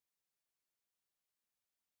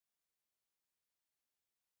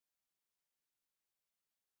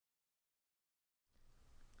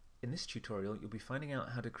In this tutorial, you'll be finding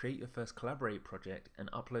out how to create your first Kollaborate project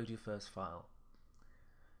and upload your first file.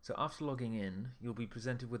 So after logging in, you'll be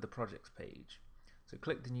presented with the projects page. So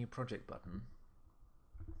click the new project button,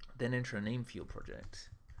 then enter a name for your project,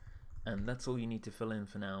 and that's all you need to fill in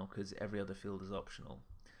for now because every other field is optional.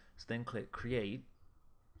 So then click create,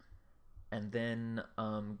 and then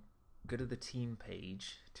go to the team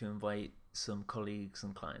page to invite some colleagues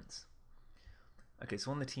and clients. Okay,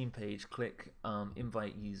 so on the team page, click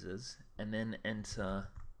invite users, and then enter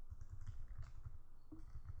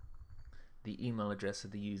the email address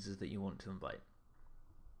of the users that you want to invite,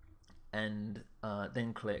 and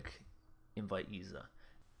then click invite user.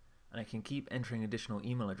 And I can keep entering additional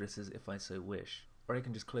email addresses if I so wish, or I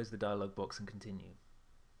can just close the dialog box and continue.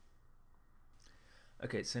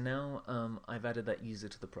 Okay, so now I've added that user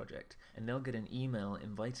to the project, and they'll get an email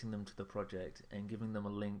inviting them to the project and giving them a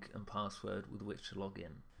link and password with which to log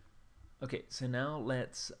in. Okay, so now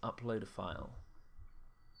let's upload a file.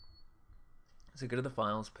 So go to the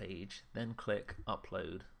files page, then click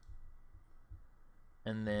upload,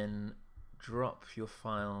 and then drop your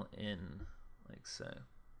file in like so.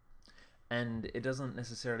 And it doesn't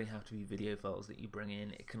necessarily have to be video files that you bring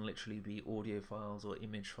in. It can literally be audio files or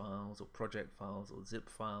image files or project files or zip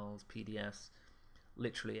files, PDFs,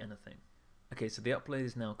 literally anything. Okay, so the upload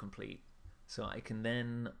is now complete. So I can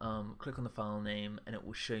then click on the file name and it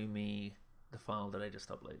will show me the file that I just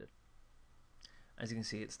uploaded. As you can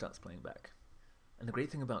see, it starts playing back. And the great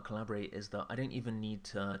thing about Kollaborate is that I don't even need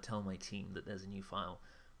to tell my team that there's a new file,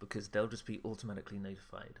 because they'll just be automatically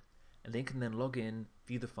notified. And they can then log in,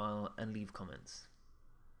 view the file, and leave comments.